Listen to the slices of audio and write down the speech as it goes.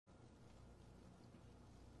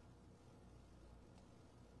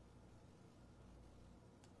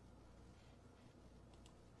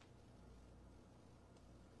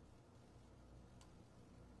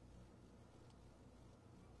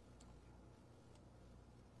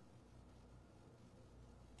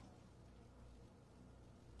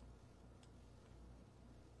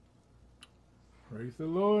Praise the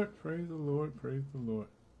Lord, praise the Lord, praise the Lord.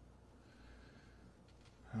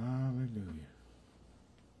 Hallelujah.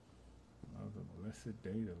 Another blessed day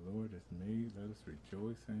the Lord has made. Let us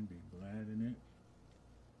rejoice and be glad in it.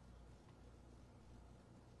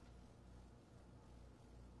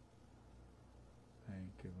 Thank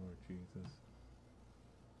you, Lord Jesus.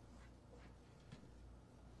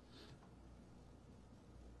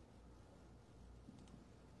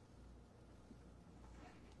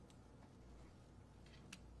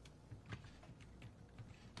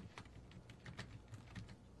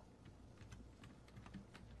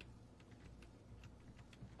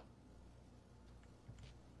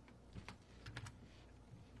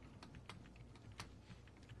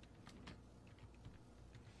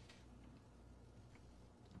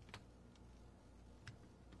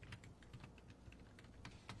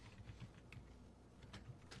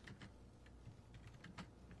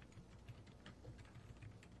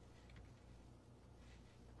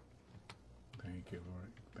 Thank you,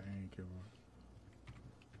 Lord. Thank you, Lord.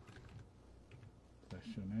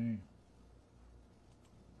 Bless your name.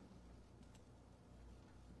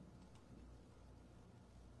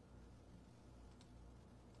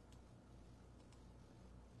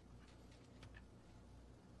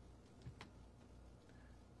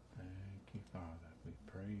 Thank you, Father. We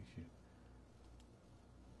praise you.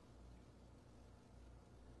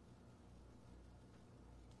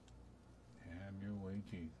 Have your way,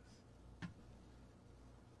 Jesus.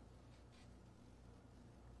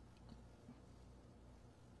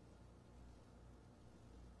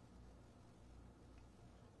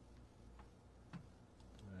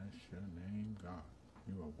 Bless your name, God.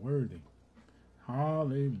 You are worthy.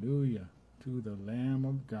 Hallelujah to the Lamb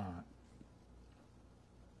of God.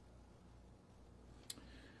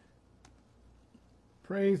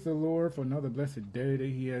 Praise the Lord for another blessed day that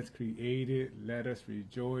He has created. Let us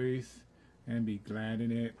rejoice and be glad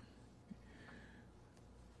in it.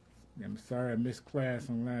 I'm sorry I missed class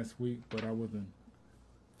on last week, but I wasn't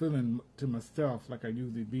feeling to myself like I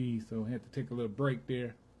usually be, so I had to take a little break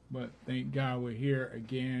there. But thank God we're here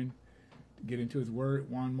again to get into His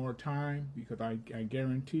Word one more time, because I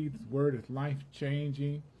guarantee His Word is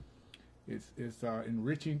life-changing. It's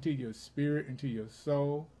enriching to your spirit and to your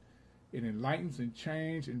soul. It enlightens and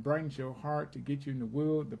changes and brightens your heart to get you in the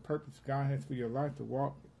will, the purpose God has for your life, to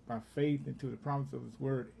walk by faith into the promise of His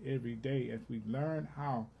Word every day as we learn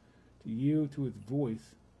how to yield to His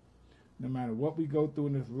voice. No matter what we go through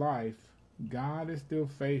in this life, God is still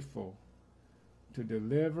faithful to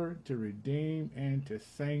deliver, to redeem, and to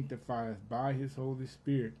sanctify us by His Holy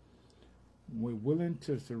Spirit. We're willing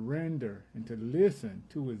to surrender and to listen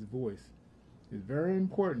to His voice. It's very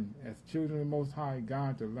important as children of the Most High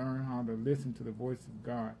God to learn how to listen to the voice of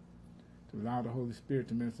God, to allow the Holy Spirit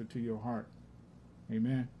to minister to your heart.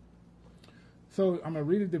 Amen. So I'm going to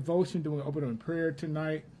read a devotion, then we'll open up in prayer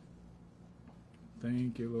tonight.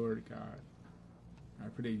 Thank you, Lord God. I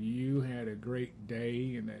pray that you had a great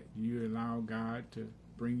day and that you allow God to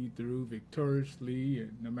bring you through victoriously,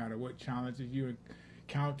 and no matter what challenges you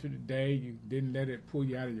encounter today, you didn't let it pull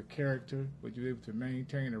you out of your character, but you were able to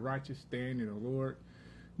maintain a righteous stand in the Lord,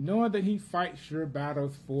 knowing that He fights your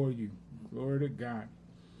battles for you. Glory to God.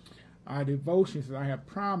 Our devotion says, I have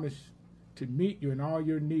promised to meet you in all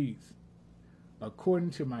your needs according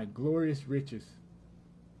to my glorious riches.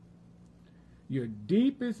 Your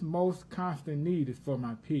deepest, most constant need is for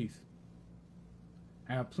my peace.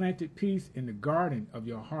 I have planted peace in the garden of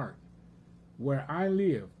your heart, where I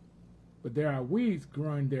live, but there are weeds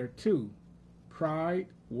growing there too: pride,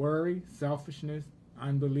 worry, selfishness,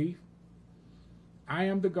 unbelief. I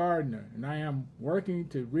am the gardener, and I am working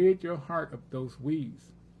to rid your heart of those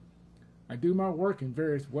weeds. I do my work in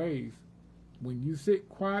various ways. When you sit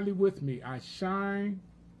quietly with me, I shine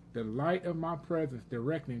the light of my presence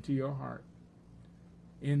directly into your heart.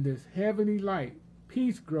 In this heavenly light,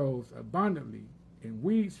 peace grows abundantly and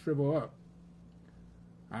weeds shrivel up.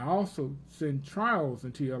 I also send trials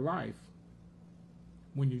into your life.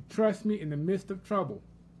 When you trust me in the midst of trouble,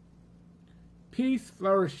 peace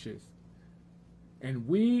flourishes and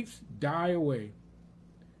weeds die away.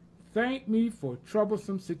 Thank me for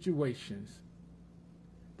troublesome situations.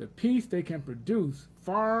 The peace they can produce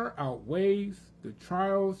far outweighs the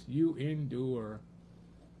trials you endure.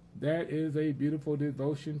 That is a beautiful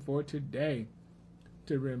devotion for today,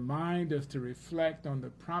 to remind us to reflect on the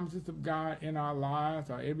promises of God in our lives.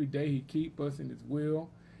 How every day He keeps us in His will.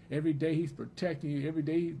 Every day He's protecting you. Every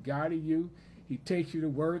day He's guiding you. He takes you to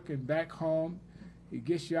work and back home. He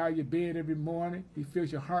gets you out of your bed every morning. He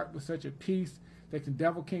fills your heart with such a peace that the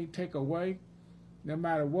devil can't take away. No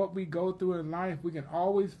matter what we go through in life, we can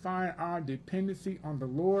always find our dependency on the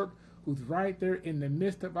Lord, who's right there in the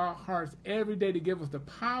midst of our hearts every day to give us the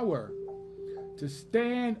power to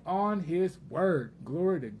stand on his word.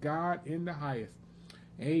 Glory to God in the highest.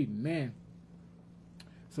 Amen.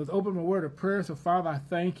 So let's open a word of prayer. So Father, I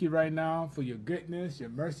thank you right now for your goodness, your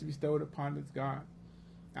mercy bestowed upon us, God.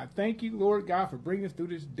 I thank you, Lord God, for bringing us through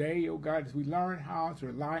this day, oh God, as we learn how to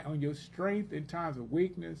rely on your strength in times of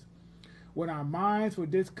weakness. When our minds were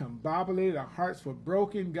discombobulated, our hearts were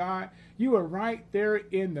broken, God, you are right there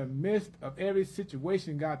in the midst of every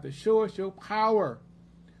situation, God, to show us your power,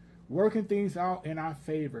 working things out in our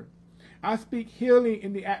favor. I speak healing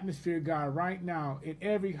in the atmosphere, God, right now, in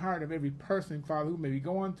every heart of every person, Father, who may be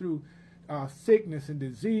going through sickness and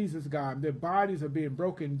diseases, God. Their bodies are being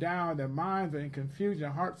broken down. Their minds are in confusion.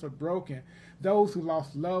 Their hearts are broken. Those who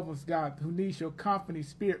lost loved ones, God, who need your company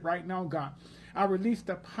spirit right now, God. I release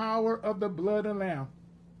the power of the blood of the Lamb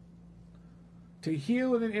to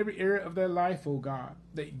heal in every area of their life, oh God,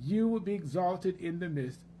 that you would be exalted in the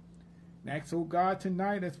midst. Next, oh God,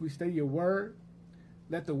 tonight as we study your word,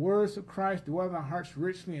 let the words of Christ dwell in our hearts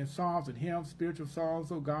richly in psalms and hymns, spiritual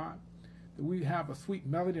songs, oh God, that we have a sweet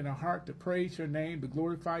melody in our heart to praise your name, to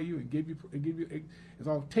glorify you, and give you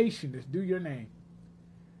exaltation that's due your name.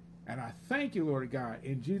 And I thank you, Lord God,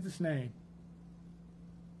 in Jesus' name.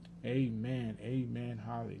 Amen. Amen.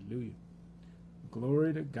 Hallelujah.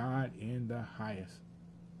 Glory to God in the highest.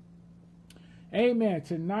 Amen.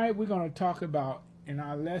 Tonight we're going to talk about in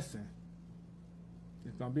our lesson.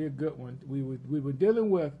 It's going to be a good one. We were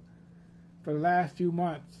dealing with, for the last few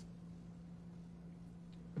months,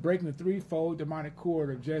 breaking the threefold demonic cord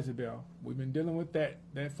of Jezebel. We've been dealing with that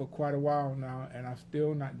for quite a while now, and I'm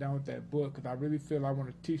still not done with that book because I really feel I want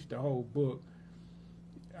to teach the whole book.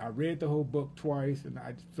 I read the whole book twice, and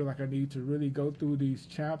I feel like I need to really go through these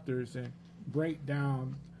chapters and break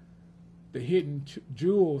down the hidden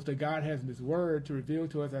jewels that God has in his word to reveal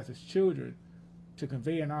to us as his children, to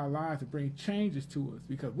convey in our lives, to bring changes to us,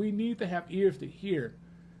 because we need to have ears to hear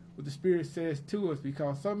what the Spirit says to us,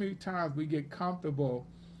 because so many times we get comfortable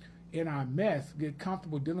in our mess, get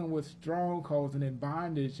comfortable dealing with strongholds and in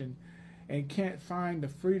bondage, and can't find the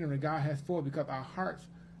freedom that God has for us because our hearts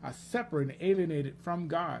are separate and alienated from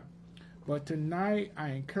God. But tonight I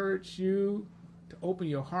encourage you to open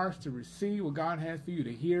your hearts to receive what God has for you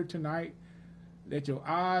to hear tonight. Let your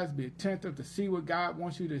eyes be attentive to see what God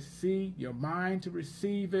wants you to see, your mind to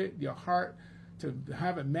receive it, your heart to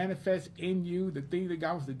have it manifest in you, the things that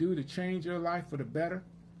God wants to do to change your life for the better.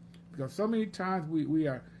 Because so many times we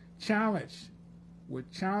are challenged. We're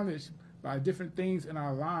challenged by different things in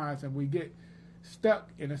our lives, and we get stuck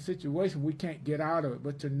in a situation we can't get out of it.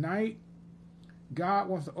 But tonight, God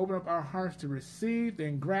wants to open up our hearts to receive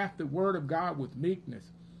and graft the word of God with meekness.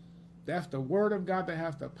 That's the word of God that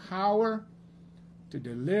has the power to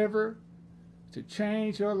deliver, to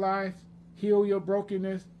change your life, heal your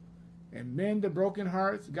brokenness, and mend the broken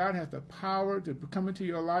hearts. God has the power to come into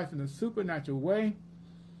your life in a supernatural way,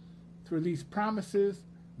 to release promises,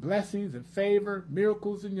 blessings, and favor,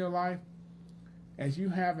 miracles in your life, as you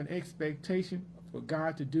have an expectation for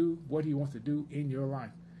God to do what he wants to do in your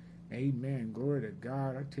life. Amen. Glory to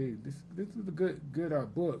God. I tell you, this is a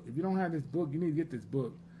good book. If you don't have this book, you need to get this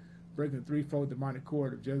book, Breaking the Threefold Demonic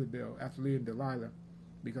Cord of Jezebel, Athaliah, and Delilah,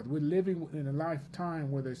 because we're living in a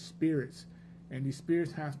lifetime where there's spirits, and these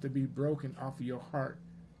spirits have to be broken off of your heart.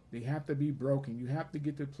 They have to be broken. You have to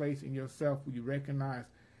get to a place in yourself where you recognize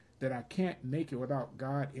that I can't make it without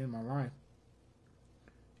God in my life.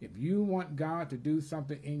 If you want God to do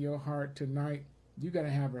something in your heart tonight, you got to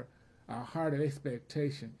have a heart of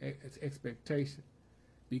expectation,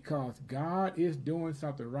 because God is doing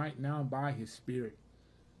something right now by his Spirit,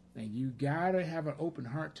 and you got to have an open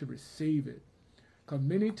heart to receive it, because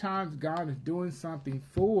many times God is doing something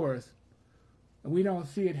for us, and we don't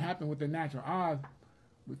see it happen with the natural eyes.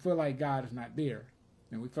 We feel like God is not there,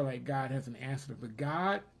 and we feel like God hasn't answered, but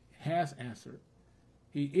God has answered.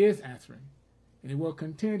 He is answering, and he will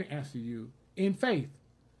continue to answer you in faith.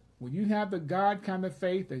 When you have the God kind of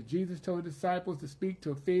faith that Jesus told the disciples to speak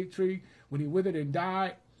to a fig tree when he withered and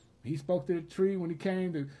died, he spoke to the tree when he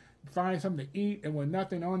came to find something to eat, and with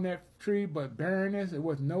nothing on that tree but barrenness, there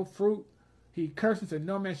was no fruit. He cursed and said,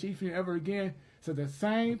 "No man shall eat from you ever again." So the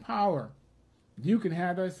same power, you can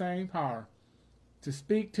have that same power to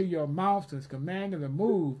speak to your mountains, command them to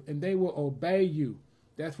move, and they will obey you.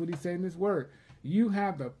 That's what he said in his word. You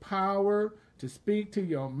have the power to speak to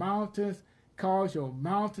your mountains, cause your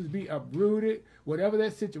mountains to be uprooted. Whatever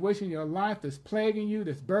that situation in your life that's plaguing you,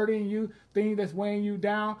 that's burdening you, thing that's weighing you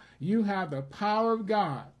down, you have the power of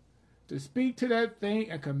God to speak to that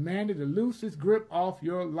thing and command it to loose its grip off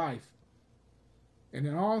your life. And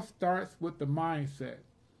it all starts with the mindset.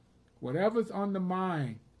 Whatever's on the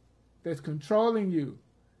mind that's controlling you,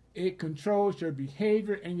 it controls your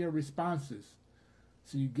behavior and your responses.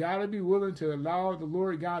 So you got to be willing to allow the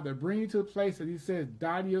Lord God to bring you to a place that he says,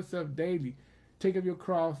 die to yourself daily, take up your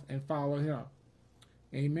cross, and follow him.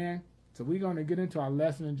 Amen. So we're going to get into our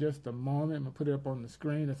lesson in just a moment. I'm going to put it up on the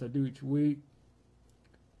screen as I do each week,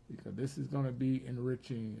 because this is going to be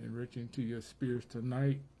enriching to your spirits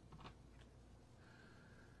tonight.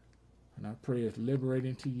 And I pray it's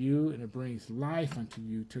liberating to you, and it brings life unto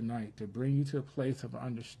you tonight, to bring you to a place of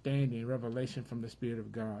understanding, revelation from the Spirit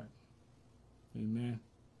of God. Amen.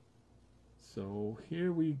 So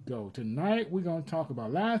here we go. Tonight we're going to talk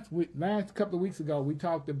about, last couple of weeks ago, we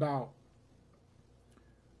talked about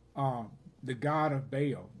the God of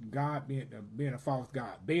Baal, God being a false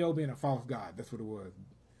God, Baal being a false God. That's what it was.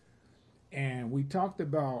 And we talked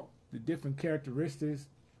about the different characteristics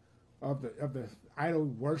of the idol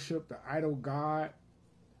worship, the idol god.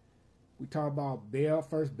 We talked about Baal.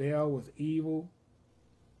 First, Baal was evil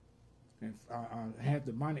and had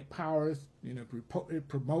demonic powers. You know, it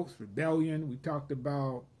promotes rebellion. We talked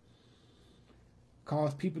about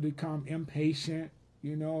cause people to become impatient.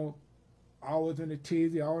 You know, always in a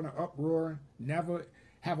tizzy, always in an uproar. Never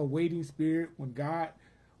have a waiting spirit. When God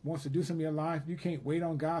wants to do something in your life, you can't wait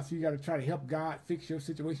on God, so you got to try to help God fix your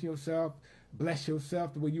situation yourself, bless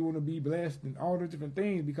yourself the way you want to be blessed, and all those different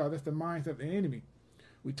things, because that's the mindset of the enemy.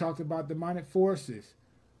 We talked about demonic forces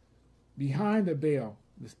behind the Baal,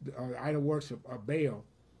 idol worship of Baal,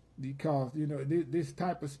 because, you know, this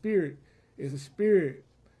type of spirit is a spirit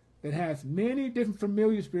that has many different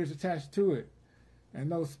familiar spirits attached to it,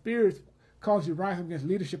 and those spirits cause you to rise up against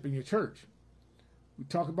leadership in your church. We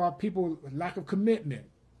talk about people with lack of commitment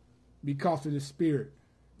because of the spirit.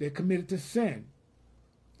 They're committed to sin,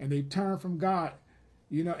 and they turn from God,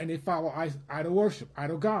 you know, and they follow idol worship,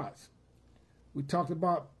 idol gods. We talked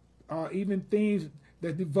about even things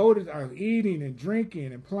that devoted are eating and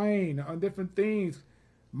drinking and playing on different things,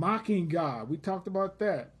 mocking God. We talked about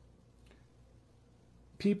that.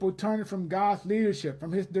 People turning from God's leadership,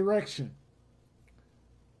 from his direction.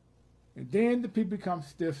 And then the people become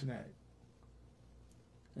stiff-necked.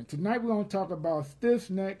 And tonight we're going to talk about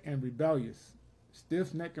stiff-necked and rebellious.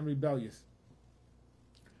 Stiff-necked and rebellious.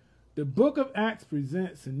 The book of Acts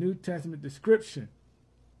presents a New Testament description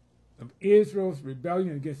of Israel's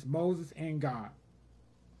rebellion against Moses and God.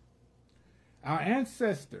 Our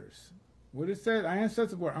ancestors, what it says, our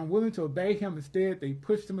ancestors were unwilling to obey him. Instead, they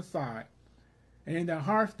pushed him aside. And in their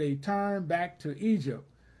hearts, they turned back to Egypt,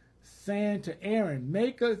 saying to Aaron,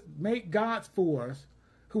 make gods for us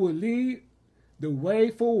who will lead the way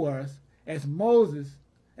for us as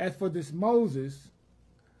for this Moses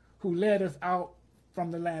who led us out from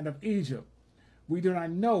the land of Egypt. We do not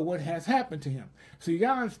know what has happened to him. So you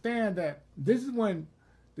got to understand that this is when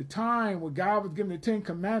the time when God was giving the 10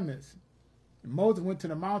 Commandments, and Moses went to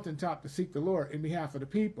the mountaintop to seek the Lord in behalf of the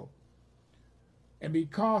people. And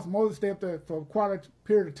because Moses stayed up there for quite a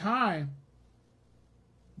period of time,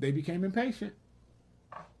 they became impatient.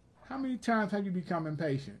 How many times have you become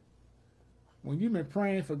impatient? When you've been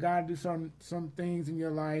praying for God to do some things in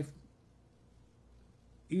your life,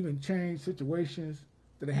 even change situations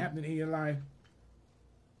that are happening in your life,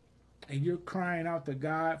 and you're crying out to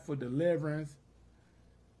God for deliverance,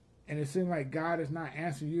 and it seems like God is not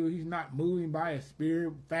answering you. He's not moving by his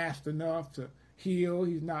spirit fast enough to heal.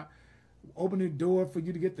 He's not opening the door for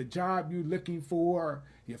you to get the job you're looking for.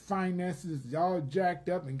 Your finances is all jacked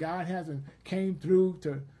up, and God hasn't came through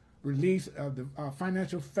to release the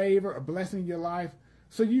financial favor, a blessing in your life.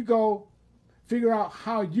 So you go figure out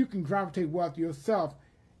how you can gravitate wealth yourself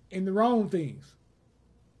in the wrong things.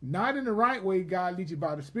 Not in the right way God leads you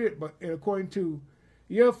by the Spirit, but according to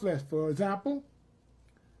your flesh. For example,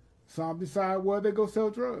 some decide, well, they go sell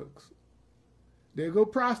drugs. They go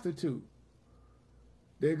prostitute.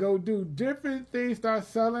 They go do different things, start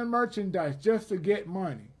selling merchandise just to get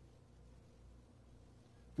money.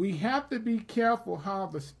 We have to be careful how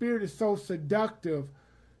the Spirit is so seductive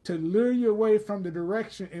to lure you away from the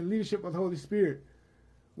direction and leadership of the Holy Spirit.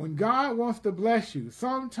 When God wants to bless you,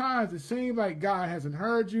 sometimes it seems like God hasn't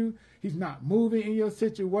heard you. He's not moving in your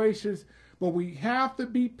situations. But we have to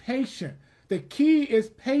be patient. The key is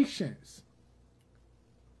patience.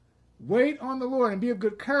 Wait on the Lord and be of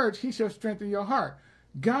good courage. He shall strengthen your heart.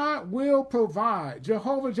 God will provide.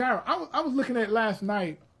 Jehovah Jireh. I was looking at last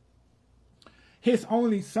night his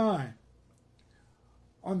only son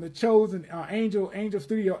on the Chosen Angel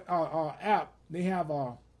Studio app. They have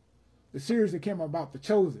the series that came out about the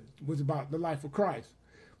Chosen, was about the life of Christ.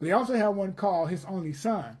 But they also have one called His Only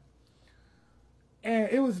Son. And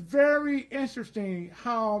it was very interesting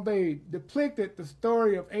how they depicted the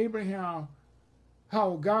story of Abraham,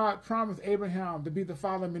 how God promised Abraham to be the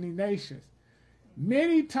father of many nations.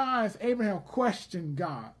 Many times Abraham questioned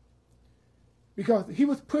God because he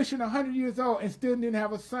was pushing 100 years old and still didn't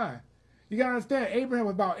have a son. You got to understand, Abraham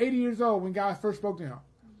was about 80 years old when God first spoke to him.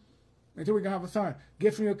 Until we can have a son.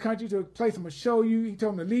 Get from your country to a place I'm going to show you. He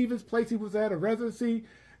told him to leave his place he was at, a residency,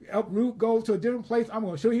 uproot, go to a different place. I'm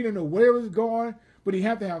going to show you. He didn't know where he was going, but he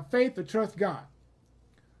had to have faith to trust God.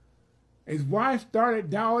 His wife started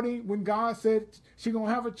doubting when God said she's going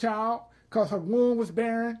to have a child because her womb was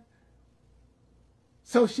barren.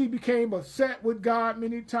 So she became upset with God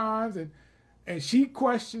many times, and she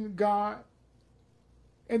questioned God.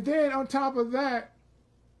 And then on top of that,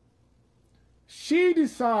 she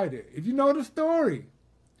decided, if you know the story,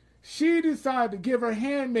 she decided to give her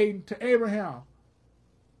handmaiden to Abraham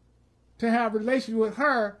to have relations with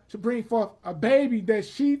her to bring forth a baby that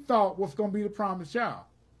she thought was going to be the promised child.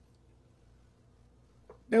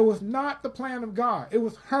 That was not the plan of God. It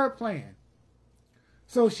was her plan.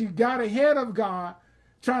 So she got ahead of God,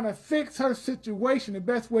 trying to fix her situation the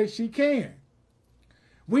best way she can.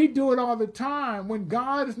 We do it all the time when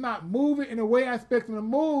God is not moving in the way I expect him to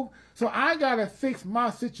move, so I got to fix my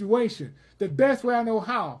situation the best way I know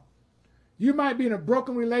how. You might be in a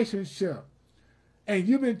broken relationship, and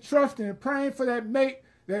you've been trusting and praying for that mate.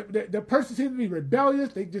 The person seems to be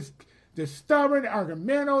rebellious. They're stubborn, they're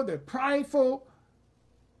argumentative, they're prideful.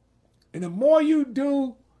 And the more you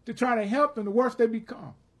do to try to help them, the worse they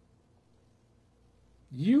become.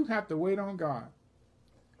 You have to wait on God.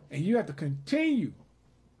 And you have to continue.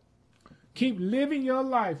 Keep living your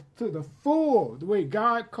life to the full, the way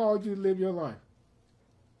God called you to live your life.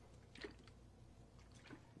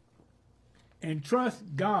 And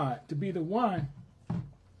trust God to be the one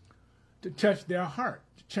to touch their heart,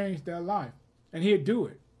 to change their life. And he'll do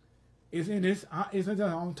it. It's in his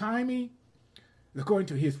own timing, according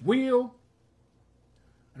to his will,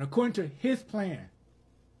 and according to his plan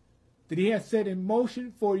that he has set in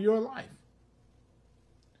motion for your life.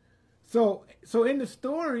 So in the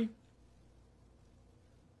story,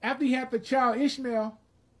 after he had the child Ishmael,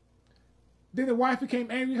 then the wife became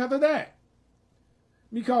angry because of that.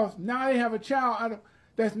 Because now they have a child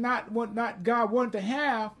that's not what God wanted to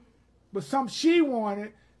have, but some she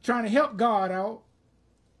wanted, trying to help God out.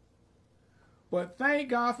 But thank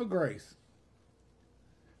God for grace.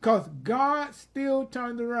 Because God still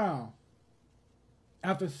turned around.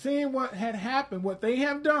 After seeing what had happened, what they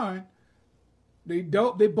have done, they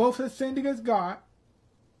both have sinned against God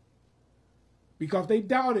because they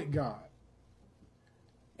doubted God.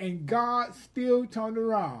 And God still turned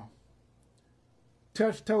around,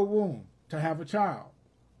 touched her womb to have a child,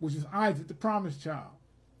 which is Isaac, the promised child.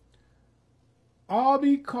 All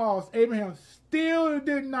because Abraham still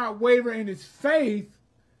did not waver in his faith.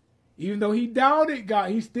 Even though he doubted God,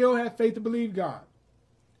 he still had faith to believe God.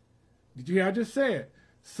 Did you hear I just said?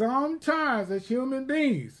 Sometimes as human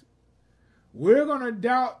beings, we're going to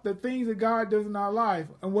doubt the things that God does in our life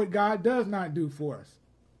and what God does not do for us.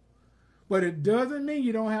 But it doesn't mean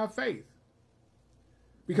you don't have faith.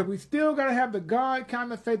 Because we still got to have the God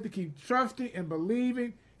kind of faith to keep trusting and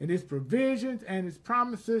believing in his provisions and his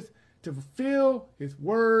promises to fulfill his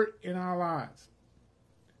word in our lives.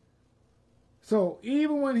 So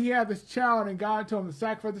even when he had this child and God told him to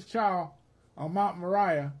sacrifice this child on Mount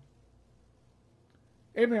Moriah,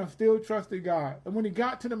 Abraham still trusted God. And when he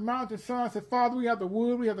got to the mountain, the son said, Father, we have the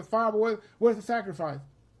wood, we have the fire, but where's the sacrifice?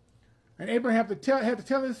 And Abraham had to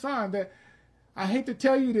tell his son that, I hate to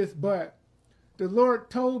tell you this, but the Lord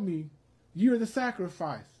told me you're the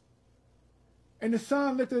sacrifice. And the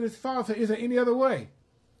son looked at his father and said, is there any other way?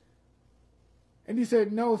 And he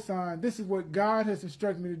said, no, son, this is what God has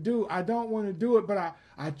instructed me to do. I don't want to do it, but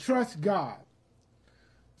I trust God.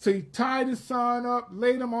 So he tied his son up,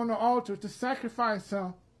 laid him on the altar to sacrifice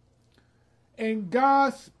him. And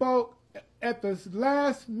God spoke at the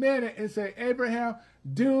last minute and said, Abraham,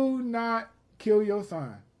 do not kill your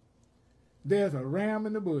son. There's a ram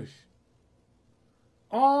in the bush.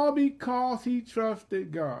 All because he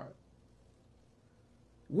trusted God.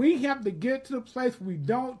 We have to get to the place where we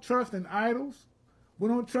don't trust in idols. We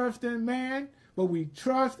don't trust in man, but we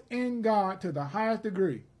trust in God to the highest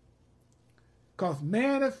degree. Because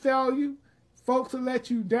man will fail you, folks will let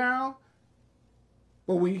you down,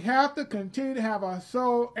 but we have to continue to have our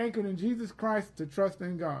soul anchored in Jesus Christ to trust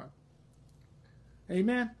in God.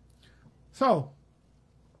 Amen? So,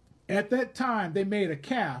 at that time, they made a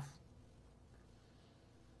calf,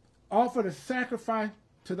 offered a sacrifice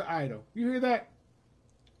to the idol. You hear that?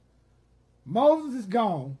 Moses is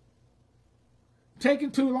gone, taking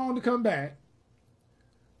too long to come back.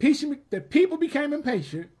 people became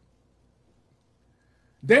impatient.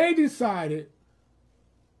 They decided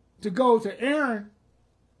to go to Aaron,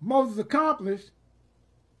 Moses' accomplice,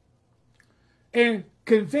 and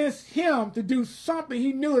convince him to do something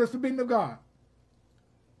he knew was forbidden of God.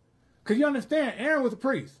 Because you understand, Aaron was a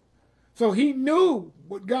priest. So he knew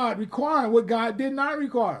what God required, what God did not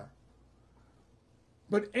require.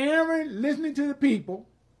 But Aaron, listening to the people,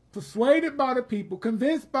 persuaded by the people,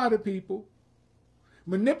 convinced by the people,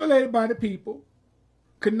 manipulated by the people,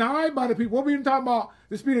 connived by the people. What were we talking about?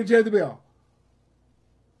 The spirit of Jezebel.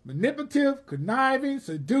 Manipulative, conniving,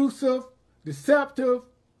 seductive, deceptive,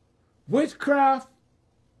 witchcraft,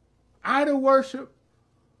 idol worship.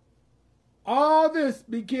 All this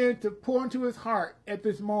began to pour into his heart at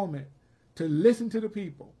this moment to listen to the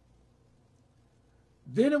people.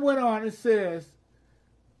 Then it went on, it says,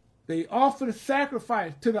 they offered a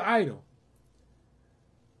sacrifice to the idol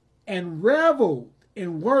and reveled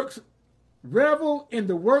in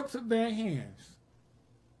the works of their hands.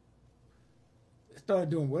 They started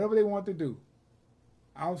doing whatever they wanted to do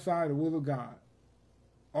outside the will of God.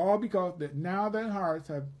 All because that now their hearts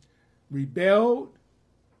have rebelled,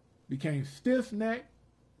 became stiff-necked,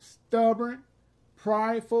 stubborn,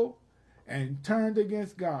 prideful, and turned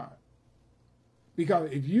against God. Because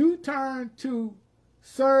if you turn to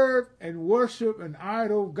serve and worship an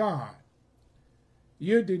idol God,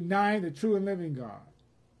 you're denying the true and living God.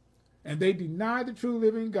 And they denied the true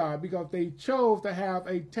living God because they chose to have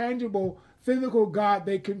a tangible, physical God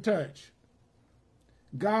they can touch.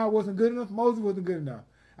 God wasn't good enough. Moses wasn't good enough.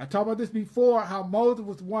 I talked about this before, how Moses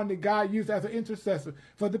was the one that God used as an intercessor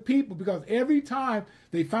for the people, because every time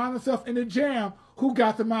they found themselves in a jam, who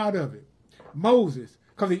got them out of it? Moses,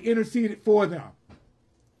 because he interceded for them.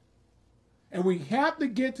 And we have to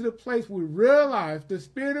get to the place where we realize the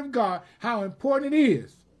Spirit of God, how important it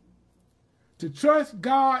is to trust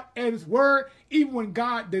God and His Word, even when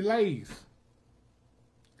God delays.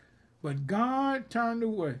 But God turned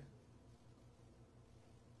away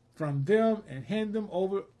from them and handed them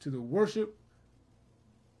over to the worship,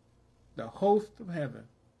 the host of heaven,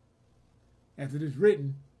 as it is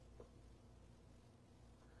written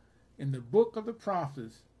in the book of the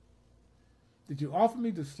prophets. Did you offer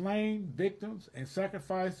me the slain victims and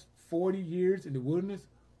sacrifice 40 years in the wilderness,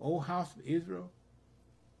 O house of Israel?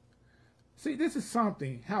 See, this is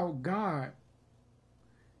something, how God,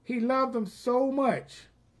 He loved them so much.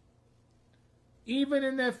 Even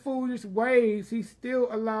in their foolish ways, He still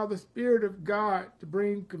allowed the Spirit of God to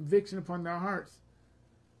bring conviction upon their hearts.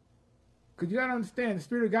 Because you got to understand, the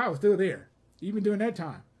Spirit of God was still there. Even during that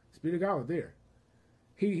time, the Spirit of God was there.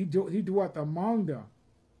 He dwelt among them,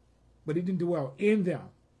 but He didn't dwell in them,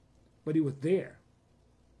 but He was there.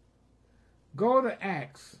 Go to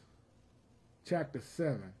Acts chapter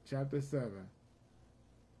 7,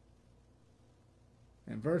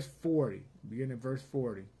 and verse 40, beginning at verse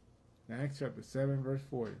 40. Acts chapter 7, verse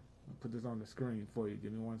 40. I'll put this on the screen for you.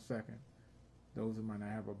 Give me 1 second. Those who might not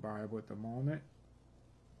have a Bible at the moment,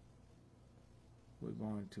 we're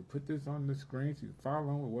going to put this on the screen so you follow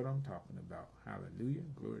along with what I'm talking about. Hallelujah.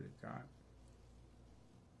 Glory to God.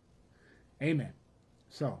 Amen.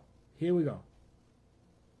 So, here we go.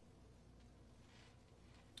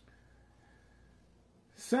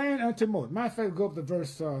 Saying unto Moses. Matter of fact, go up to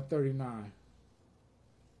verse 39.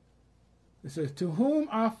 It says, to whom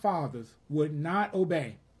our fathers would not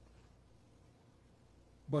obey,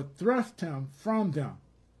 but thrust him from them,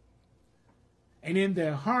 and in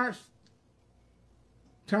their hearts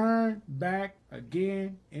turned back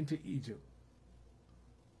again into Egypt.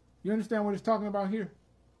 You understand what it's talking about here?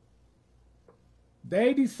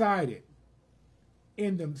 They decided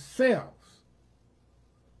in themselves,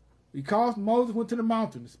 because Moses went to the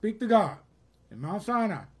mountain to speak to God in Mount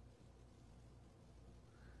Sinai.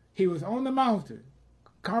 He was on the mountain,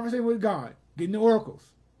 conversing with God, getting the oracles.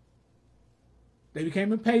 They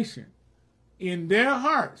became impatient. In their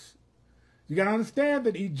hearts, you got to understand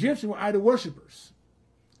that the Egyptians were idol worshippers.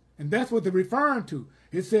 And that's what they're referring to.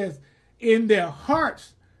 It says, in their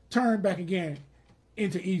hearts, turned back again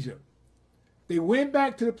into Egypt. They went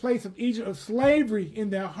back to the place of Egypt of slavery in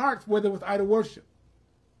their hearts where there was idol worship.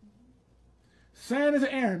 Saying unto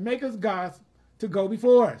Aaron, make us gods to go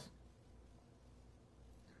before us.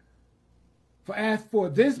 For as for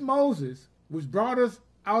this Moses, which brought us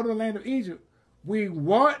out of the land of Egypt, we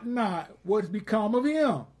wot not what has become of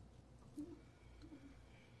him.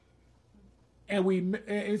 And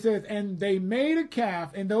it says, and they made a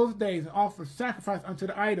calf in those days and offered sacrifice unto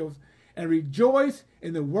the idols and rejoiced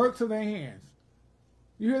in the works of their hands.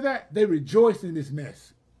 You hear that? They rejoiced in this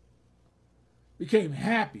mess. Became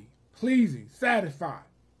happy, pleasing, satisfied.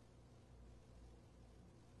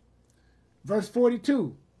 Verse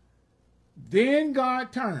 42. Then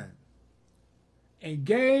God turned and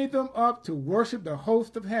gave them up to worship the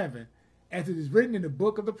host of heaven, as it is written in the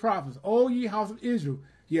book of the prophets. O ye house of Israel,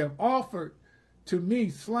 ye have offered to me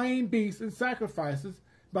slain beasts and sacrifices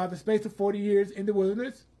by the space of 40 years in the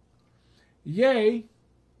wilderness. Yea,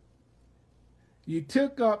 ye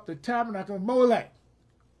took up the tabernacle of Molech.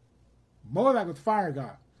 Molech was fire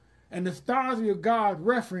god. And the stars of your god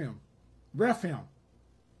Rephaim,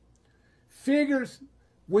 figures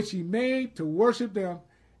which ye made to worship them,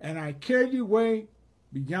 and I carried you away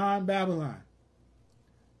beyond Babylon.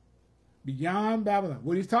 Beyond Babylon.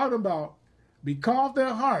 What he's talking about, because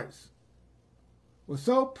their hearts were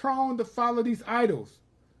so prone to follow these idols,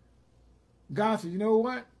 God said, you know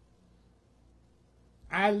what?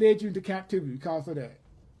 I led you into captivity because of that.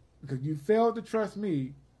 Because you failed to trust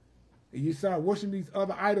me, and you started worshiping these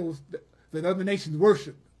other idols that other nations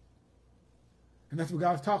worship. And that's what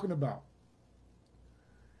God's talking about.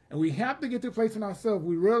 And we have to get to a place in ourselves,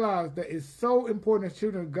 we realize that it's so important as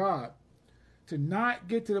children of God to not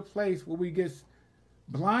get to the place where we get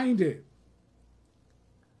blinded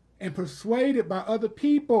and persuaded by other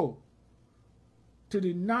people to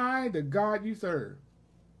deny the God you serve.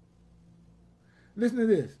 Listen to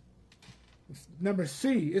this. Number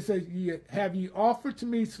C, it says, have ye offered to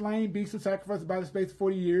me slain beasts and sacrifices by the space of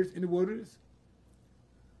 40 years in the wilderness?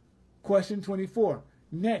 Question 24.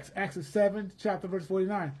 Next, Acts 7, chapter verse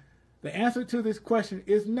 49. The answer to this question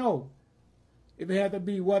is no. If it had to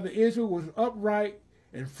be whether Israel was upright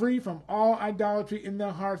and free from all idolatry in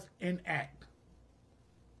their hearts and act.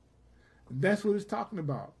 That's what it's talking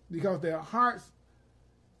about. Because their hearts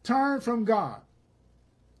turned from God.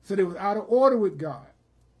 So they was out of order with God.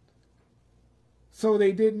 So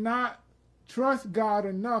they did not trust God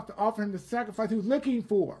enough to offer him the sacrifice he was looking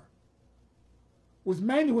for. Was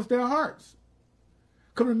mainly with their hearts.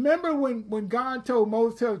 Because remember when God told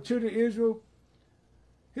Moses, tell the children of Israel,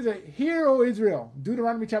 he said, hear, O Israel,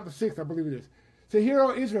 Deuteronomy chapter 6, I believe it is. Say, hear,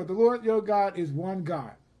 O Israel, the Lord your God is one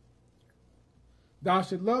God. Thou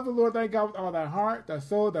shalt love the Lord thy God with all thy heart, thy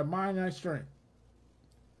soul, thy mind, and thy strength.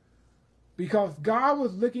 Because God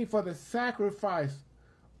was looking for the sacrifice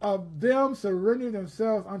of them surrendering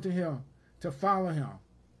themselves unto him to follow him.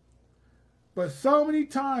 But so many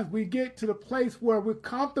times we get to the place where we're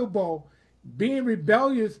comfortable being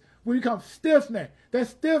rebellious, we become stiff-necked. That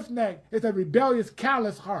stiff-neck is a rebellious,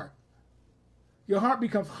 callous heart. Your heart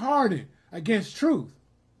becomes hardened against truth.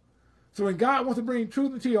 So when God wants to bring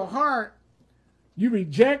truth into your heart, you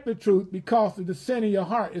reject the truth because the sin in your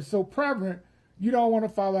heart is so prevalent, you don't want to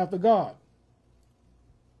follow after God.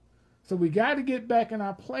 So we got to get back in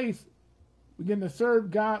our place. We're going to serve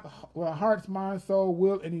God with our hearts, mind, soul,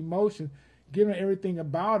 will, and emotion, giving everything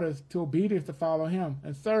about us to obedience to follow him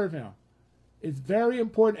and serve him. It's very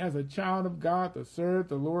important as a child of God to serve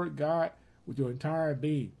the Lord God with your entire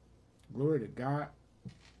being. Glory to God.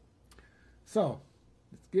 So,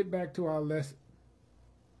 let's get back to our lesson.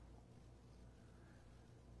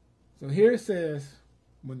 So here it says,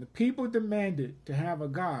 when the people demanded to have a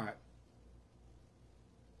God,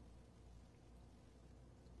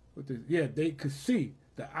 they could see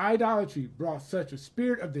the idolatry brought such a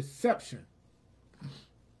spirit of deception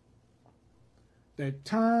that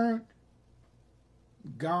turned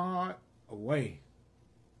God away.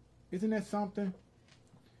 Isn't that something?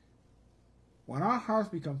 When our hearts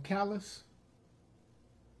become callous,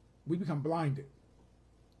 we become blinded.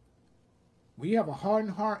 When you have a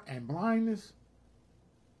hardened heart and blindness,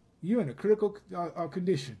 you're in a critical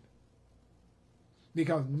condition.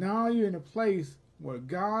 Because now you're in a place where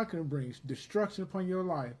God can bring destruction upon your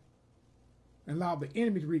life and allow the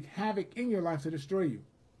enemy to wreak havoc in your life to destroy you.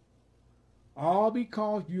 All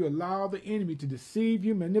because you allow the enemy to deceive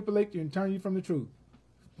you, manipulate you, and turn you from the truth.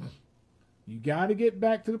 You got to get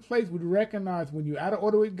back to the place where you recognize when you're out of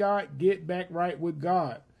order with God, get back right with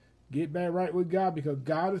God. Get back right with God, because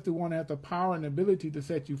God is the one that has the power and ability to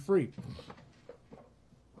set you free.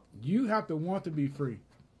 You have to want to be free.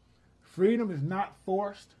 Freedom is not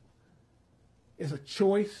forced. It's a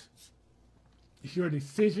choice. It's your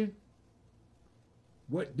decision.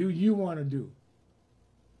 What do you want to do?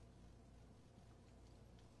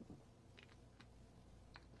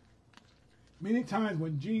 Many times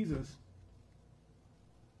when Jesus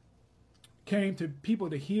came to people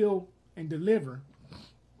to heal and deliver,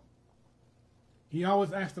 he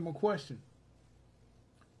always asked them a question.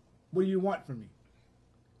 What do you want from me?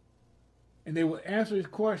 And they would answer his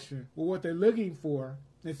question with what they're looking for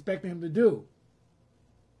and expecting him to do.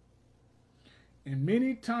 And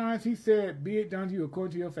many times he said, be it done to you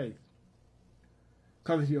according to your faith.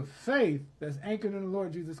 Because it's your faith that's anchored in the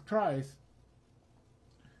Lord Jesus Christ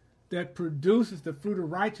that produces the fruit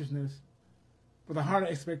of righteousness for the heart of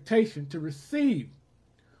expectation to receive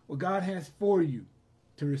what God has for you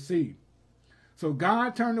to receive. So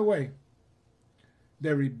God turned away.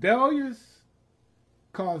 The rebellious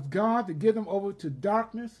caused God to give them over to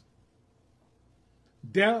darkness,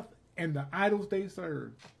 death, and the idols they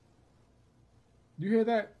serve. You hear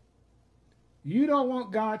that? You don't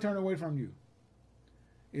want God turned away from you.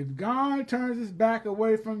 If God turns his back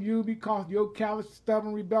away from you because of your callous,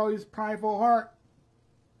 stubborn, rebellious, prideful heart,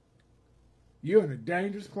 you're in a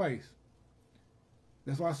dangerous place.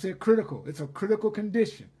 That's why I said critical. It's a critical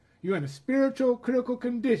condition. You're in a spiritual critical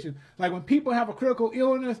condition. Like when people have a critical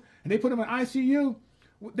illness and they put them in ICU,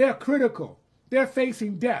 they're critical. They're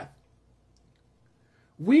facing death.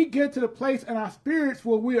 We get to the place in our spirits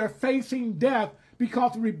where we are facing death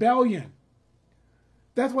because of rebellion.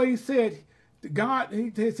 That's why he said, God,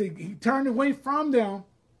 he turned away from them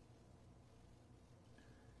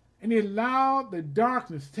and he allowed the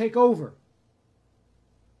darkness to take over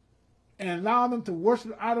and allow them to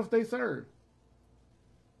worship the idols they serve,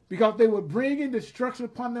 because they were bringing destruction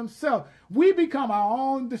upon themselves. We become our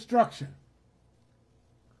own destruction.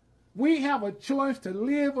 We have a choice to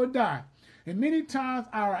live or die. And many times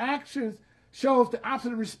our actions shows the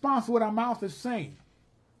opposite response to what our mouth is saying.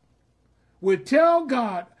 We tell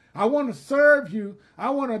God, I want to serve you,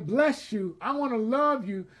 I want to bless you, I want to love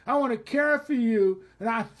you, I want to care for you, and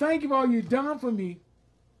I thank you for all you've done for me.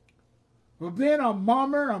 But then I'm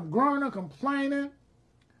murmuring, I'm groaning, I'm complaining,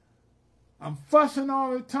 I'm fussing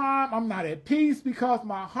all the time, I'm not at peace because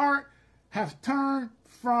my heart has turned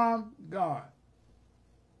from God.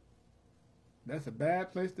 That's a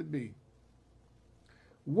bad place to be.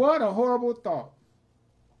 What a horrible thought.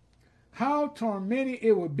 How tormenting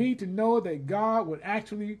it would be to know that God would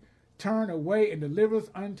actually turn away and deliver us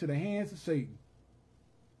unto the hands of Satan.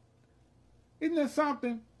 Isn't that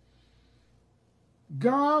something?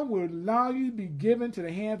 God will allow you to be given to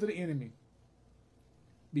the hands of the enemy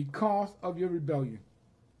because of your rebellion.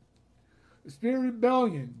 The spirit of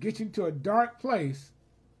rebellion gets you into a dark place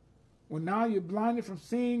when now you're blinded from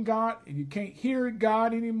seeing God and you can't hear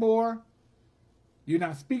God anymore. You're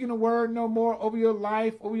not speaking the word no more over your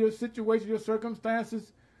life, over your situation, your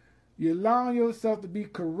circumstances. You're allowing yourself to be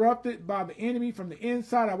corrupted by the enemy from the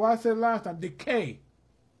inside out. What I said last time, decay.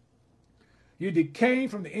 You're decaying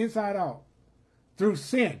from the inside out through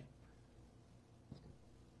sin.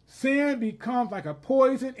 Sin becomes like a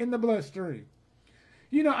poison in the bloodstream.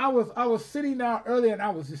 You know, I was sitting down earlier and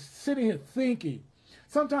I was just sitting here thinking.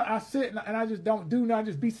 Sometimes I sit and I just don't do nothing,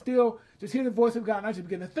 just be still, just hear the voice of God, and I just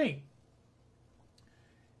begin to think.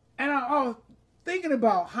 And I was thinking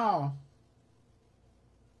about how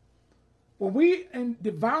when we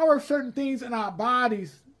devour certain things in our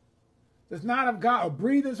bodies that's not of God, or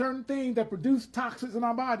breathing certain things that produce toxins in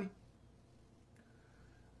our body,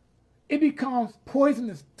 it becomes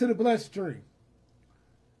poisonous to the bloodstream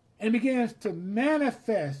and begins to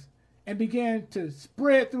manifest and begin to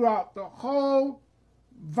spread throughout the whole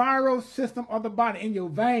viral system of the body, in your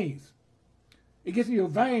veins. It gets in your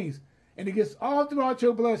veins and it gets all throughout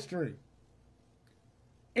your bloodstream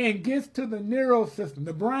and gets to the neural system,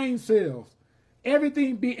 the brain cells.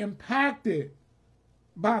 Everything be impacted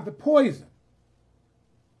by the poison.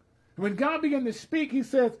 When God began to speak, he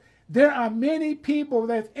says, there are many people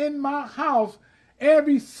that's in my house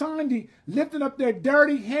every Sunday lifting up their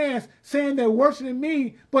dirty hands saying they're worshiping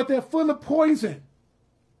me, but they're full of poison.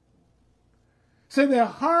 So their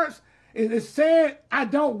hearts is saying, I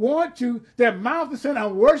don't want you. Their mouth is saying,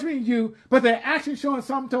 I'm worshiping you, but their actions showing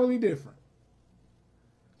something totally different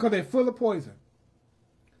because they're full of poison.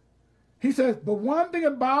 He says, but one thing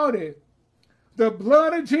about it, the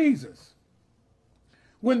blood of Jesus,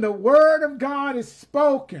 when the word of God is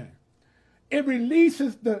spoken, it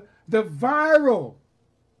releases the viral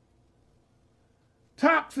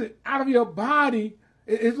toxin out of your body.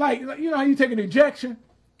 It's like, you know how you take an injection?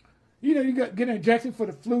 You know, you get an injection for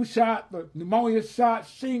the flu shot, the pneumonia shots,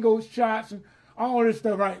 shingles shots, and all this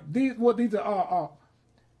stuff, right? These are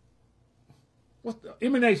what's the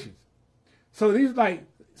emanations. So these are like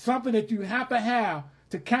something that you have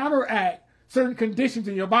to counteract certain conditions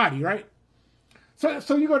in your body, right?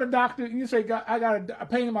 So you go to the doctor and you say, I got a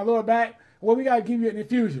pain in my lower back. Well, we got to give you an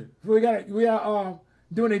infusion. So we got to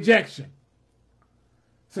do an injection.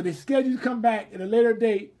 So they schedule you to come back at a later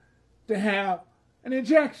date to have an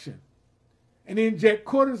injection. And they inject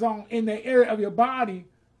cortisone in the area of your body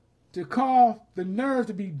to cause the nerves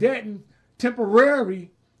to be deadened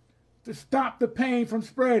temporarily to stop the pain from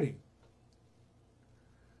spreading.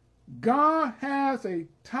 God has a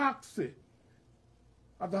toxin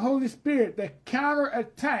of the Holy Spirit that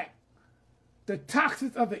counterattack the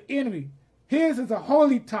toxins of the enemy. His is a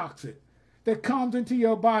holy toxin that comes into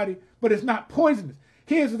your body, but it's not poisonous.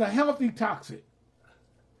 His is a healthy toxin.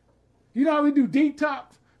 You know how we do detox?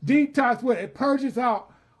 Detox, what? It purges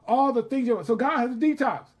out all the things. So God has a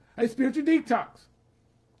detox, a spiritual detox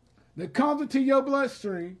that comes into your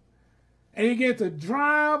bloodstream, and He gets to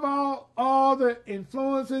drive out all the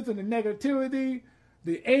influences and the negativity,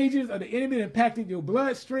 the agents of the enemy that impacted your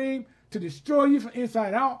bloodstream to destroy you from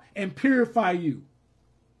inside out and purify you.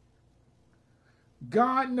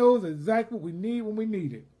 God knows exactly what we need when we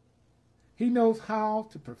need it. He knows how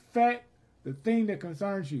to perfect the thing that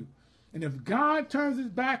concerns you. And if God turns His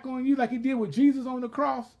back on you like He did with Jesus on the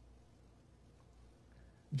cross,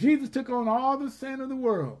 Jesus took on all the sin of the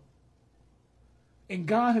world. And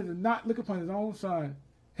God had to not look upon His own Son,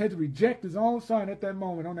 had to reject His own Son at that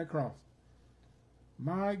moment on that cross.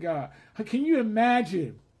 My God. Can you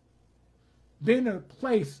imagine being in a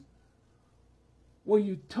place where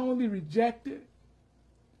you're totally rejected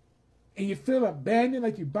and you feel abandoned,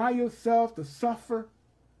 like you're by yourself to suffer?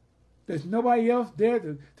 There's nobody else there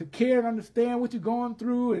to care and understand what you're going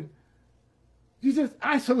through, and you're just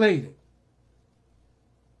isolated.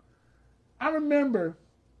 I remember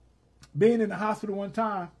being in the hospital one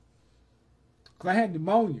time because I had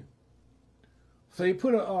pneumonia. So they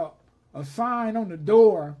put a sign on the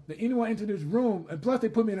door that anyone enter this room, and plus they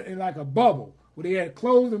put me in like a bubble where they had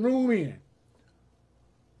closed the room in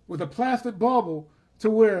with a plastic bubble to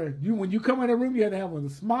where when you come in the room, you had to have on the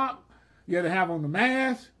smock, you had to have on the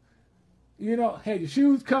mask, you know, had your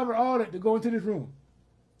shoes covered, all that to go into this room.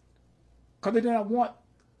 Because they did not want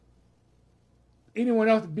anyone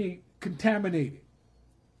else to be contaminated.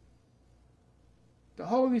 The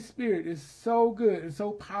Holy Spirit is so good and so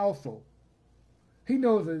powerful. He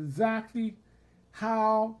knows exactly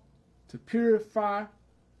how to purify,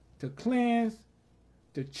 to cleanse,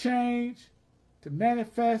 to change, to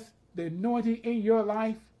manifest the anointing in your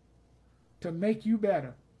life to make you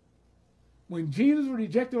better. When Jesus was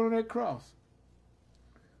rejected on that cross,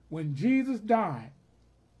 when Jesus died,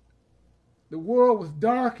 the world was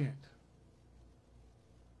darkened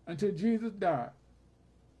until Jesus died.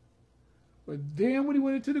 But then when He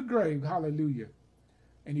went into the grave, hallelujah,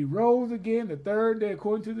 and He rose again the third day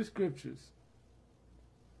according to the scriptures,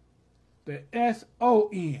 the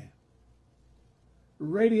S-O-N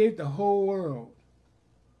radiate the whole world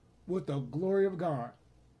with the glory of God,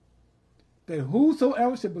 that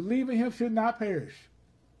whosoever should believe in Him should not perish,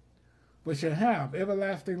 but shall have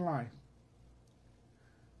everlasting life.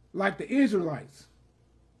 Like the Israelites,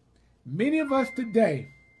 many of us today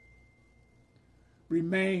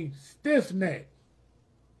remain stiff-necked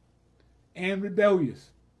and rebellious.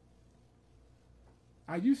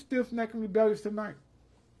 Are you stiff-necked and rebellious tonight?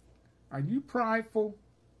 Are you prideful?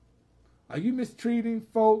 Are you mistreating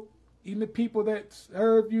folk, even the people that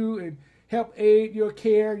serve you and help aid your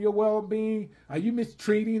care, your well-being? Are you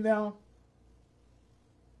mistreating them?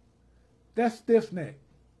 That's stiff-necked.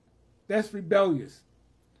 That's rebellious.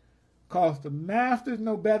 Because the masters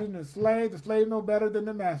know better than the slave know better than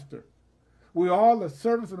the master. We all the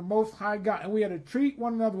servants of the Most High God, and we have to treat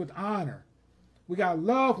one another with honor. We got to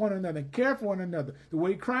love one another and care for one another the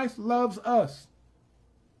way Christ loves us.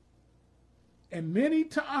 And many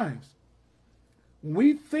times, when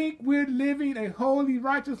we think we're living a holy,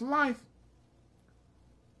 righteous life,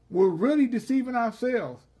 we're really deceiving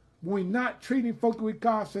ourselves when we're not treating folk the way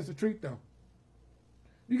God says to treat them.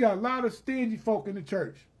 You got a lot of stingy folk in the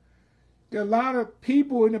church. There are a lot of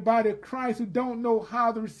people in the body of Christ who don't know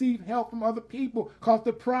how to receive help from other people because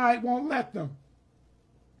the pride won't let them.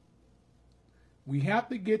 We have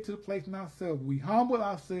to get to the place in ourselves. We humble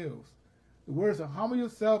ourselves. The word says, humble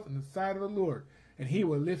yourself in the sight of the Lord, and He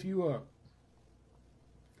will lift you up.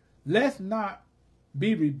 Let's not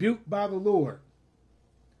be rebuked by the Lord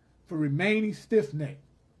for remaining stiff-necked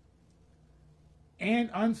and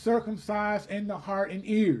uncircumcised in the heart and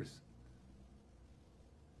ears.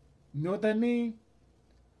 You know what that means?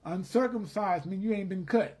 Uncircumcised means you ain't been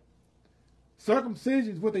cut.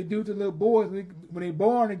 Circumcision is what they do to little boys when they're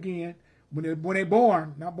born again. When they're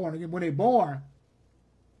born, not born again, when they're born,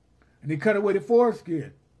 and they cut away the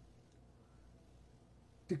foreskin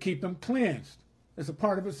to keep them cleansed. It's a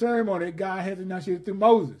part of a ceremony that God has initiated through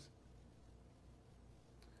Moses.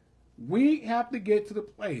 We have to get to the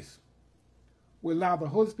place where we allow the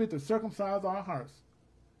Holy Spirit to circumcise our hearts.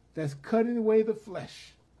 That's cutting away the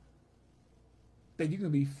flesh. That you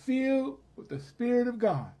can be filled with the Spirit of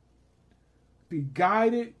God. Be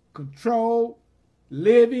guided, controlled,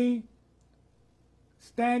 living,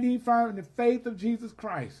 standing firm in the faith of Jesus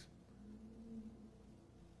Christ.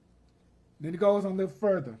 Then it goes on a little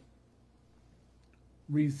further.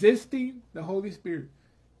 resisting the Holy Spirit,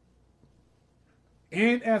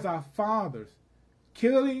 and as our fathers,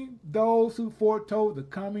 killing those who foretold the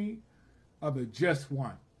coming of the just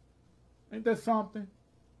one. Ain't that something?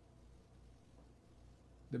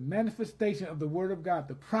 The manifestation of the word of God,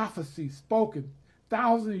 the prophecy spoken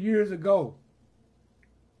thousands of years ago,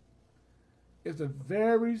 is the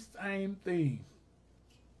very same thing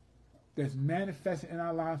that's manifested in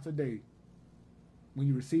our lives today when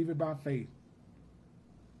you receive it by faith.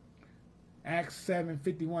 Acts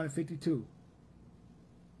 7:51 and 52.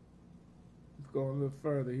 Let's go a little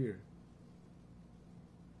further here.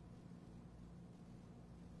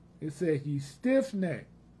 It says, ye stiff-necked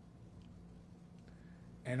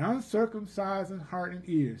and uncircumcised in heart and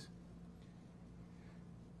ears,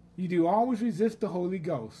 ye do always resist the Holy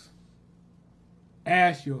Ghost.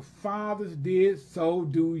 As your fathers did, so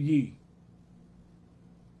do ye.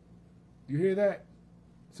 You hear that?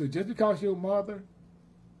 So just because your mother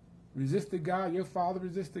resisted God, your father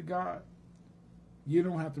resisted God, you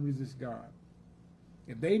don't have to resist God.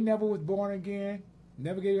 If they never was born again,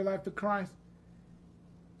 never gave your life to Christ,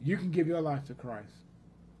 you can give your life to Christ.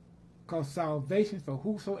 Because salvation is for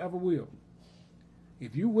whosoever will.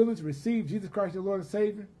 If you're willing to receive Jesus Christ, your Lord and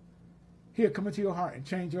Savior, he'll come into your heart and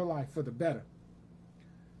change your life for the better.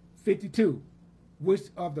 52, which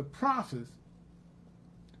of the prophets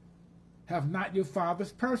have not your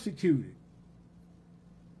fathers persecuted?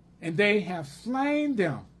 And they have slain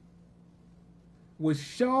them, which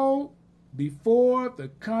showed before the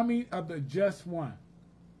coming of the just one,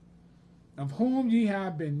 of whom ye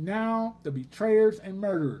have been now the betrayers and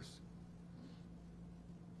murderers,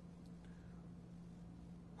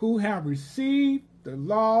 who have received the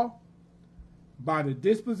law by the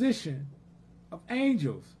disposition of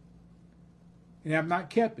angels, and have not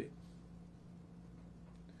kept it.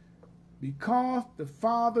 Because the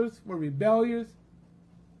fathers were rebellious,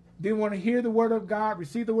 didn't want to hear the word of God,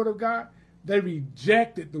 receive the word of God, they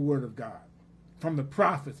rejected the word of God from the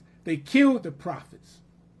prophets. They killed the prophets.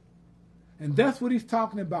 And that's what he's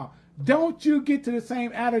talking about. Don't you get to the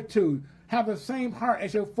same attitude, have the same heart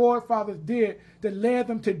as your forefathers did that led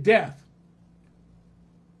them to death.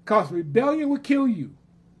 Because rebellion will kill you.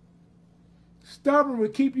 Stubborn will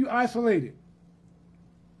keep you isolated.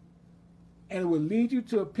 And it will lead you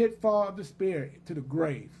to a pitfall of despair, to the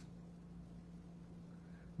grave.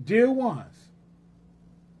 Dear ones,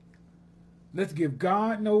 let's give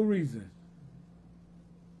God no reason,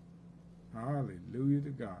 hallelujah to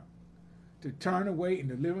God, to turn away and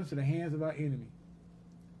deliver us to the hands of our enemy.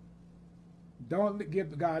 Don't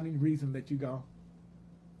give God any reason to let you go.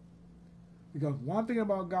 Because one thing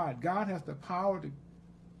about God, God has the power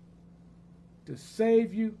to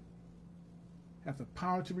save you, has the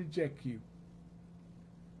power to reject you.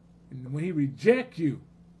 And when he rejects you,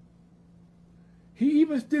 he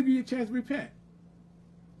even still gives you a chance to repent.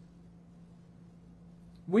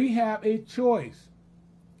 We have a choice.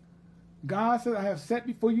 God said, I have set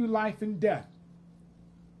before you life and death,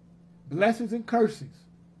 blessings and curses.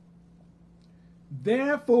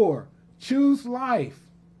 Therefore, choose life,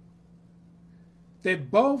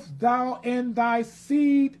 that both thou and thy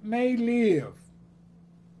seed may live.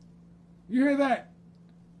 You hear that?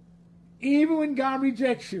 Even when God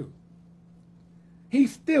rejects you, he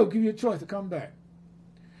still gives you a choice to come back.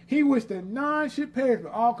 He wished that none should perish,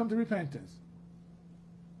 but all come to repentance.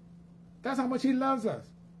 That's how much he loves us.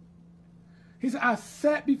 He said,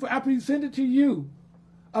 I presented to you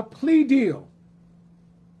a plea deal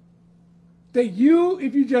that you,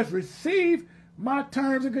 if you just receive my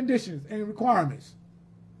terms and conditions and requirements,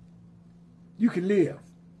 you can live.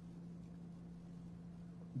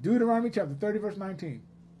 Deuteronomy chapter 30, verse 19.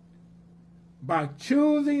 By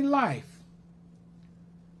choosing life,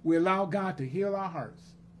 we allow God to heal our hearts.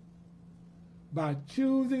 By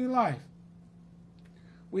choosing life,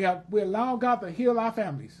 we allow God to heal our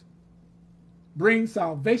families, bring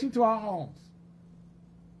salvation to our homes.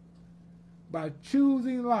 By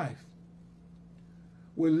choosing life,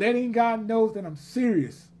 we're letting God know that I'm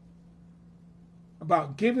serious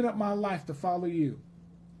about giving up my life to follow you.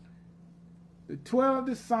 The 12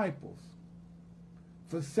 disciples,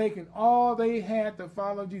 forsaking all they had to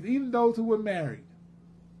follow Jesus, even those who were married,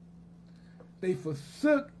 they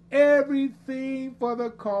forsook everything for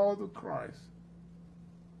the cause of Christ.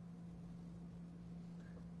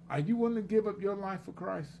 Are you willing to give up your life for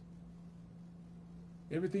Christ?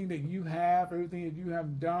 Everything that you have, everything that you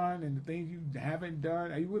have done, and the things you haven't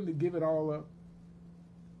done, are you willing to give it all up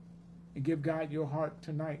and give God your heart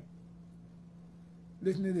tonight?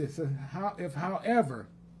 Listen to this. If, however,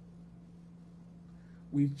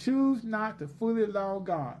 we choose not to fully allow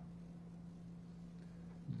God,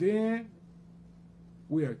 then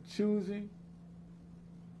We are choosing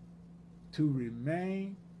to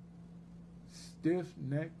remain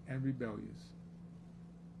stiff-necked and rebellious.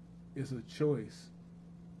 It's a choice.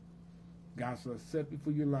 God shall set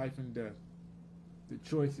before you life and death. The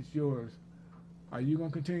choice is yours. Are you going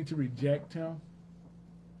to continue to reject him?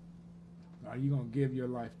 Or are you going to give your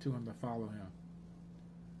life to him to follow him?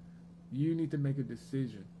 You need to make a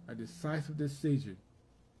decision, a decisive decision,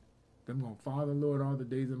 that I'm going to follow the Lord all the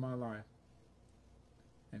days of my life.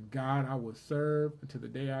 And God, I will serve until the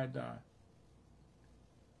day I die.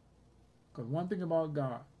 Because one thing about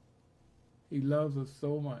God, he loves us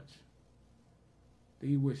so much that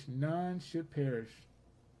he wished none should perish.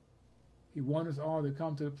 He wants us all to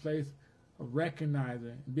come to the place of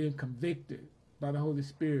recognizing and being convicted by the Holy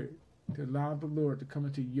Spirit to allow the Lord to come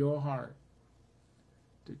into your heart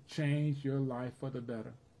to change your life for the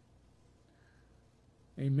better.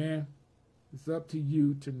 Amen. It's up to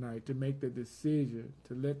you tonight to make the decision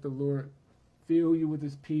to let the Lord fill you with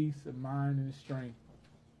his peace of mind and his strength.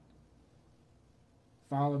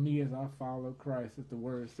 Follow me as I follow Christ, as the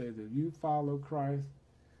word says. If you follow Christ,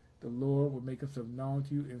 the Lord will make himself known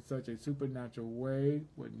to you in such a supernatural way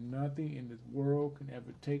where nothing in this world can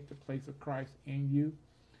ever take the place of Christ in you.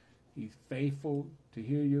 He's faithful to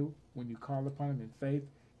hear you when you call upon him in faith.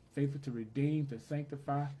 Faithful to redeem, to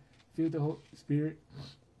sanctify. Feel the Holy Spirit.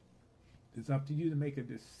 It's up to you to make a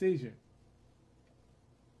decision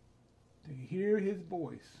to hear his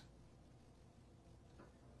voice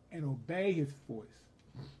and obey his voice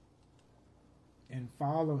and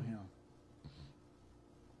follow him.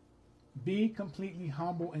 Be completely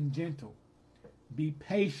humble and gentle. Be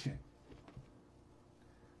patient,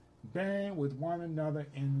 bearing with one another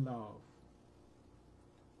in love.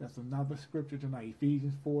 That's another scripture tonight.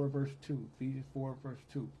 Ephesians 4 verse 2. Ephesians 4 verse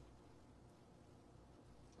 2.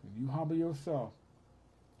 When you humble yourself.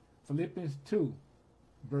 Philippians 2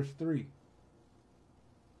 verse 3.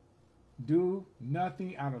 Do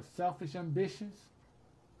nothing out of selfish ambitions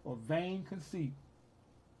or vain conceit.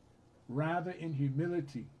 Rather, in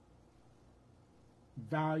humility,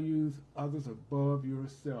 values others above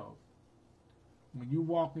yourself. When you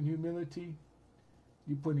walk in humility,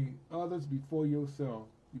 you're putting others before yourself.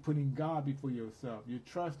 You're putting God before yourself. You're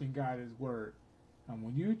trusting God and his word. And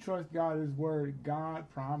when you trust God and his word, God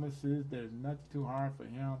promises there's nothing too hard for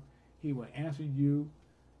him. He will answer you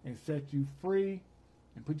and set you free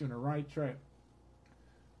and put you on the right track.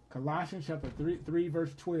 Colossians chapter 3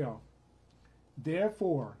 verse 12.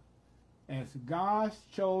 Therefore, as God's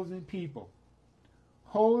chosen people,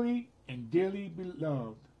 holy and dearly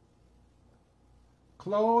beloved,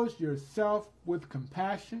 clothe yourself with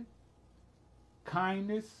compassion,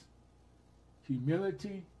 kindness,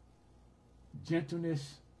 humility,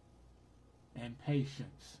 gentleness, and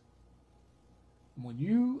patience. When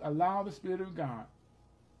you allow the Spirit of God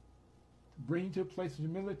to bring you to a place of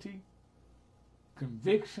humility,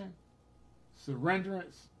 conviction,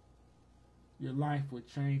 surrenderance, your life will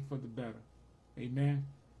change for the better. Amen.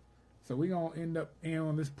 So we're going to end up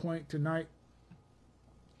on this point tonight.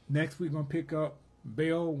 Next we're going to pick up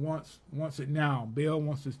Baal wants it now. Baal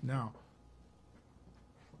wants it now.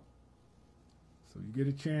 So you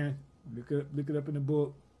get a chance, look it up in the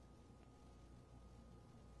book.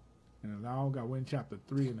 And allow God, we're in chapter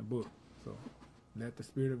 3 in the book. So let the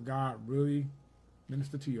Spirit of God really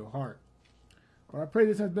minister to your heart. But I pray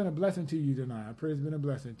this has been a blessing to you tonight. I pray it's been a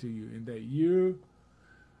blessing to you, and that you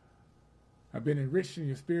have been enriched in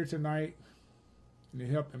your spirit tonight, and to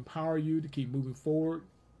help empower you to keep moving forward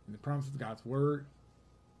in the promises of God's word.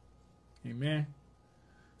 Amen.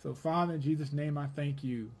 So, Father, in Jesus' name, I thank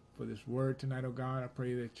you for this word tonight, oh God. I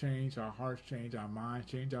pray that change our hearts, change our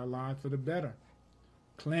minds, change our lives for the better.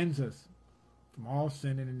 Cleanse us from all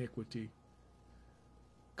sin and iniquity.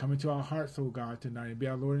 Come into our hearts, oh God, tonight, and be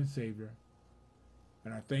our Lord and Savior.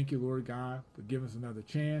 And I thank you, Lord God, for giving us another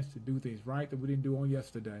chance to do things right that we didn't do on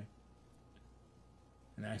yesterday.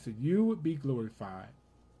 And I ask that you would be glorified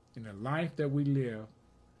in the life that we live,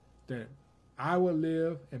 that I will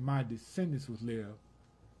live and my descendants will live,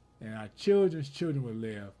 and our children's children will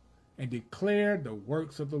live, and declare the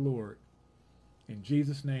works of the Lord. In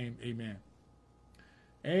Jesus' name, amen.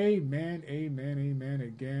 Amen, amen, amen.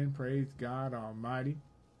 Again, praise God Almighty.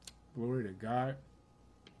 Glory to God.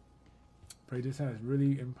 Pray this has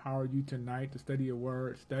really empowered you tonight to study your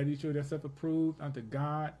word. Study, show yourself approved unto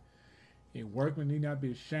God. In workman need not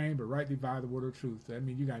be ashamed, but rightly divide the word of truth. So that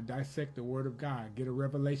means you got to dissect the word of God. Get a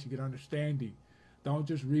revelation, get understanding. Don't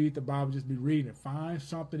just read the Bible, just be reading it. Find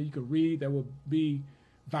something that you can read that will be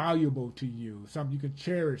valuable to you. Something you can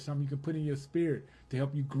cherish, something you can put in your spirit to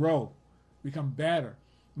help you grow, become better.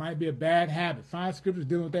 Might be a bad habit. Find scriptures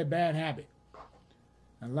dealing with that bad habit.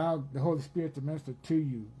 Allow the Holy Spirit to minister to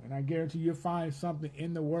you. And I guarantee you'll find something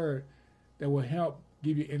in the Word that will help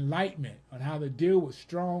give you enlightenment on how to deal with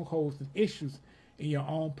strongholds and issues in your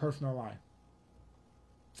own personal life.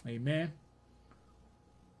 Amen.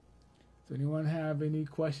 So anyone have any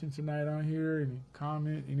questions tonight on here? Any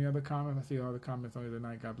comment? Any other comments? I see all the comments on here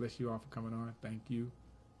tonight. God bless you all for coming on. Thank you.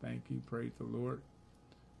 Thank you. Praise the Lord.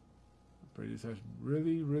 I pray this has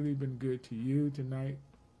really, really been good to you tonight.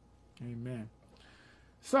 Amen.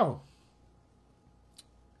 So,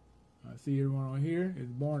 I see everyone on here is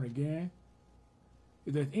born again.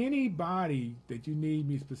 If there's anybody that you need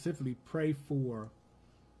me specifically pray for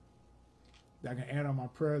that I can add on my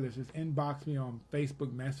prayer list, just inbox me on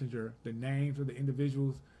Facebook Messenger, the names of the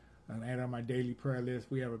individuals, and add on my daily prayer list.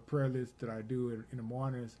 We have a prayer list that I do in the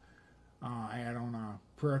mornings. I add on a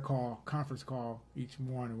prayer call, conference call each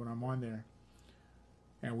morning when I'm on there.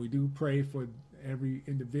 And we do pray for every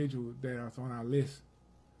individual that's on our list.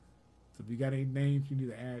 So if you got any names you need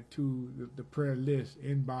to add to the prayer list,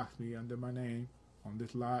 inbox me under my name on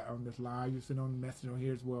this live. You send on the message on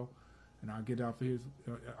here as well, and I'll get it off of his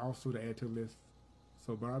also to add to the list.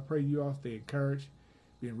 So, but I pray you all stay encouraged,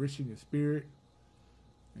 be enriched in your spirit,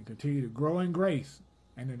 and continue to grow in grace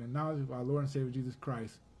and in the knowledge of our Lord and Savior Jesus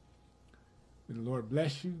Christ. May the Lord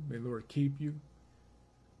bless you. May the Lord keep you.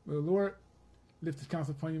 May the Lord lift his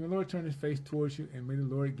counsel upon you. May the Lord turn his face towards you, and may the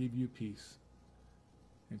Lord give you peace.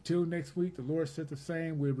 Until next week, the Lord said the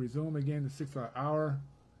same. We'll resume again the 6 hour.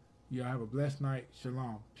 You all have a blessed night.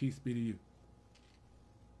 Shalom. Peace be to you.